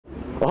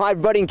Well, hi,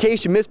 everybody. In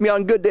case you missed me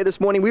on Good Day this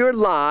morning, we were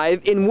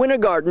live in Winter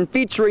Garden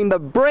featuring the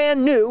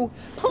brand new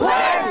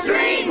Plant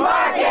Street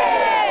Market!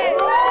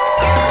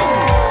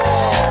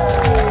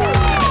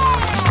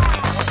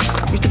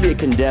 Used to be a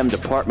condemned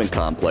apartment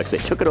complex. They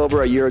took it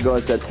over a year ago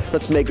and said,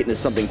 let's make it into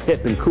something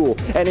hip and cool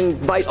and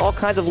invite all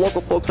kinds of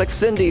local folks like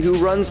Cindy, who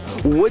runs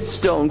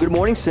Woodstone. Good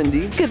morning,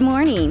 Cindy. Good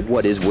morning.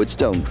 What is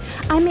Woodstone?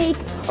 I make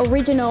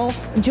original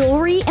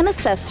jewelry and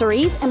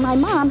accessories, and my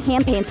mom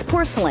hand paints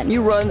porcelain.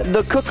 You run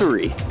the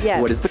Cookery.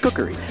 Yes. What is the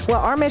Cookery? Well,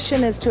 our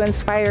mission is to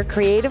inspire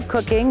creative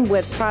cooking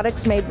with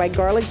products made by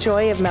Garlic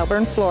Joy of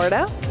Melbourne,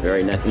 Florida.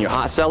 Very nice. And your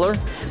hot cellar?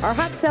 Our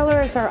hot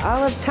cellar is our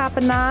olive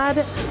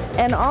tapenade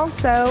and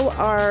also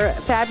our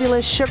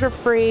fabulous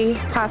sugar-free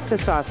pasta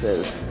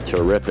sauces.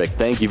 Terrific.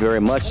 Thank you very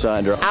much,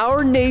 Sandra.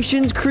 Our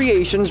Nation's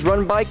Creations,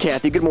 run by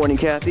Kathy. Good morning,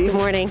 Kathy. Good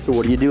morning. So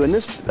what do you do in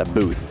this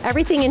booth?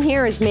 Everything in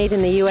here is made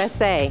in the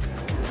USA.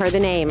 Per the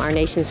name, Our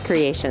Nation's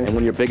Creations. And one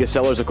of your biggest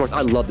sellers, of course,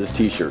 I love this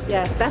t-shirt.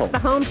 Yes, that's the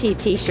Home Tea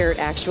t-shirt,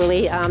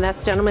 actually. That's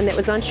the gentleman that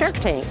was on Shark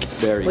Tank.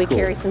 Very We cool.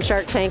 carry some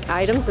Shark Tank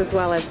items as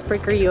well as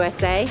Spricker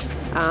USA.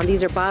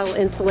 These are bottle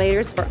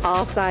insulators for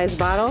all size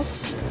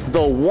bottles.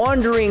 The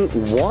Wandering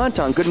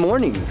Wonton. Good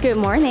morning. Good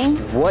morning.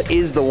 What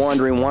is the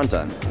Wandering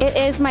Wonton? It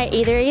is my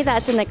eatery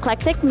that's an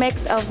eclectic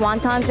mix of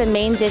wontons and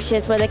main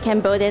dishes with a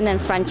Cambodian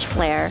and French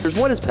flair.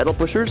 What is Pedal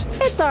Pushers?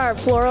 It's our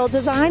floral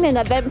design and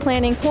event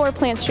planning for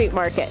Plant Street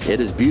Market.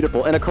 It is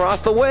beautiful. And across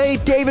the way,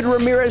 David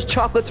Ramirez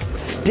Chocolates.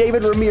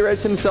 David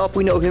Ramirez himself,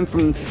 we know him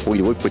from,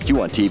 well, we put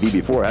you on TV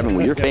before, haven't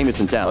we? You're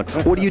famous in town.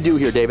 What do you do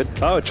here, David?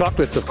 Oh,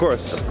 chocolates, of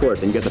course. Of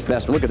course, and you got the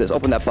best one. Look at this.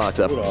 Open that box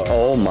up.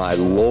 Oh, my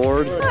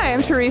Lord. Hi,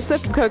 I'm Teresa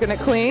from Coconut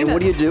Clean. And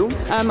what do you do?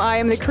 I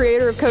am the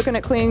creator of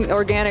Coconut Clean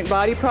organic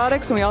body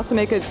products, and we also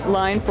make a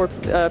line for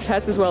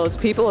pets as well as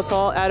people. It's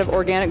all out of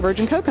organic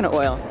virgin coconut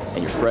oil.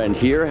 And your friend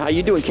here, how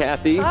you doing,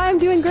 Kathy? I'm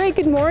doing great.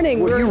 Good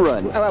morning. What do you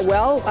run?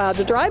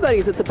 The Dry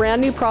Buddies. It's a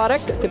brand new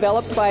product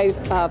developed by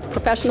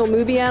professional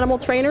movie animal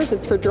trainers.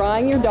 It's for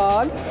drying your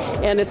dog,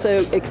 and it's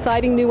an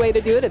exciting new way to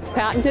do it. It's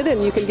patented,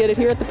 and you can get it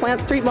here at the Plant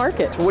Street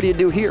Market. What do you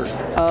do here?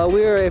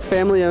 We are a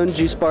family-owned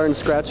juice bar and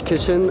scratch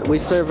kitchen. We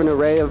serve an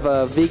array of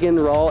vegan,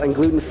 raw, and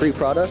gluten-free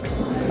products.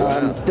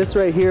 This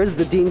right here is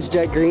the Dean's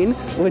Jet Green,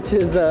 which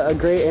is a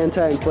great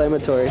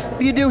anti-inflammatory. What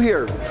do you do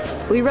here?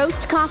 We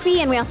roast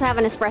coffee, and we also have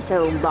an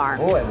espresso bar.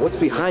 Boy, what's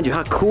behind you?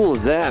 How cool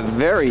is that?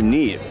 Very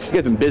neat. You guys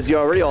have been busy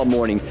already all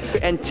morning.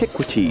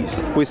 Antiquities.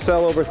 We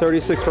sell over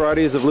 36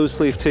 varieties of loose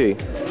leaf tea.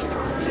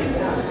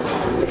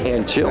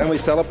 And chill. And we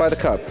sell it by the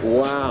cup.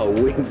 Wow,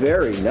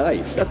 very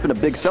nice. That's been a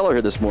big seller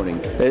here this morning.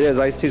 It is.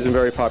 Iced teas are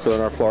very popular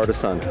in our Florida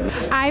sun.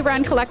 I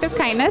run Collective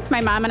Kindness.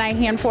 My mom and I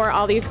hand pour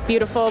all these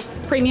beautiful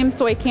premium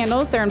soy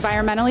candles. They're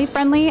environmentally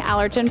friendly,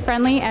 allergen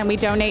friendly, and we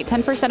donate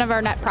 10% of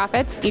our net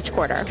profits each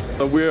quarter.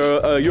 We're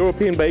a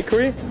European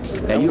bakery.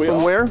 And you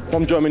from where?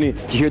 From Germany.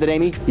 Did you hear that,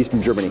 Amy? He's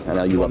from Germany. I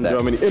know you love that.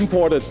 Germany.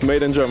 Imported,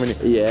 made in Germany.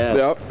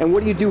 Yeah. And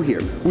what do you do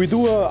here? We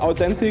do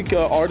authentic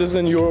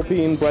artisan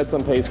European breads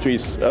and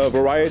pastries. A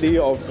variety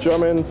of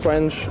German,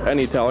 French, and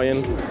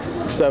Italian,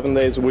 7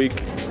 days a week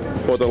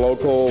for the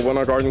local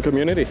Winter Garden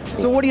community.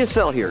 So what do you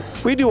sell here?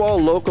 We do all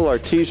local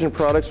artisan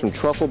products, from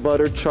truffle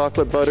butter,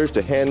 chocolate butters,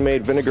 to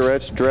handmade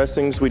vinaigrettes,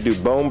 dressings. We do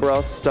bone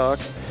broth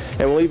stocks,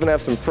 and we'll even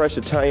have some fresh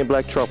Italian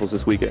black truffles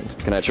this weekend.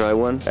 Can I try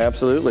one?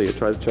 Absolutely.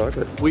 Try the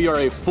chocolate. We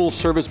are a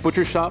full-service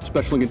butcher shop,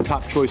 specializing in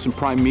top choice and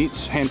prime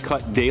meats,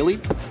 hand-cut daily.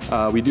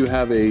 We do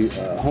have a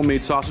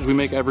homemade sausage we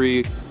make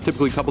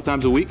typically a couple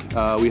times a week.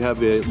 We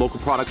have local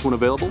products when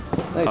available,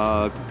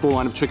 full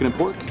line of chicken and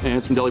pork,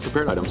 and some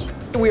deli-prepared items.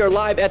 We are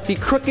live at the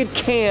Crooked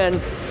Can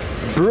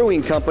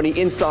Brewing Company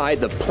inside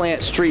the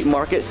Plant Street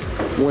Market.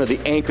 One of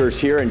the anchors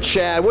here. And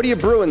Chad, what are you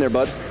brewing there,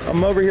 bud?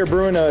 I'm over here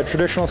brewing a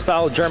traditional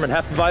style German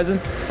Hefeweizen.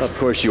 Of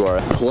course you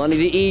are. Plenty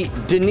to eat.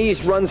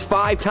 Denise runs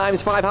 5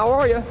 times 5. How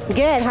are you?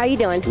 Good. How you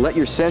doing? Let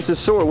your senses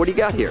soar. What do you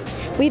got here?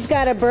 We've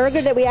got a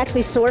burger that we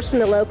actually source from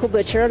the local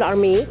butcher, our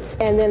meats,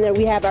 and then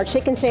we have our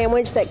chicken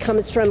sandwich that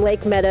comes from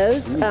Lake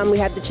Meadows. We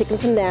have the chicken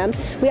from them.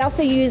 We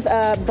also use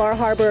Bar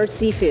Harbor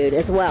seafood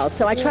as well.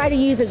 So I try to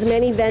use as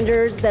many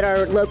vendors that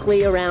are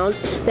locally around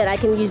that I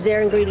can use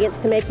their ingredients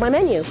to make my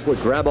menu.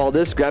 Well, grab all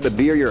this, grab a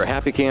beer, you're a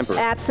happy camper.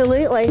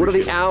 Absolutely. What are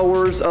the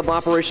hours of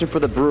operation for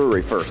the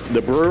brewery first?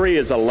 The brewery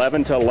is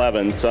 11 to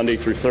 11, Sunday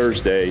through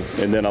Thursday,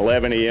 and then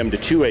 11 a.m. to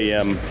 2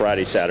 a.m.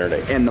 Friday,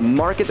 Saturday. And the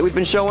market that we've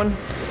been showing?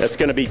 That's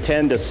going to be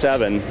 10 to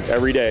 7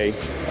 every day,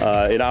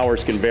 and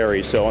hours can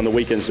vary, so on the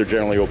weekends they're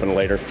generally open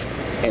later.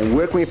 And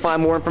where can we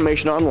find more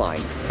information online?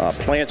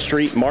 Plant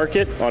Street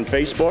Market on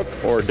Facebook,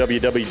 or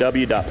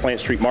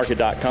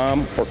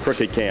www.plantstreetmarket.com, or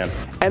Crooked Can.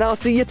 And I'll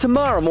see you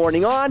tomorrow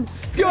morning on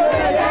Good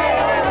Day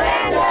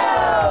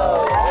Orlando!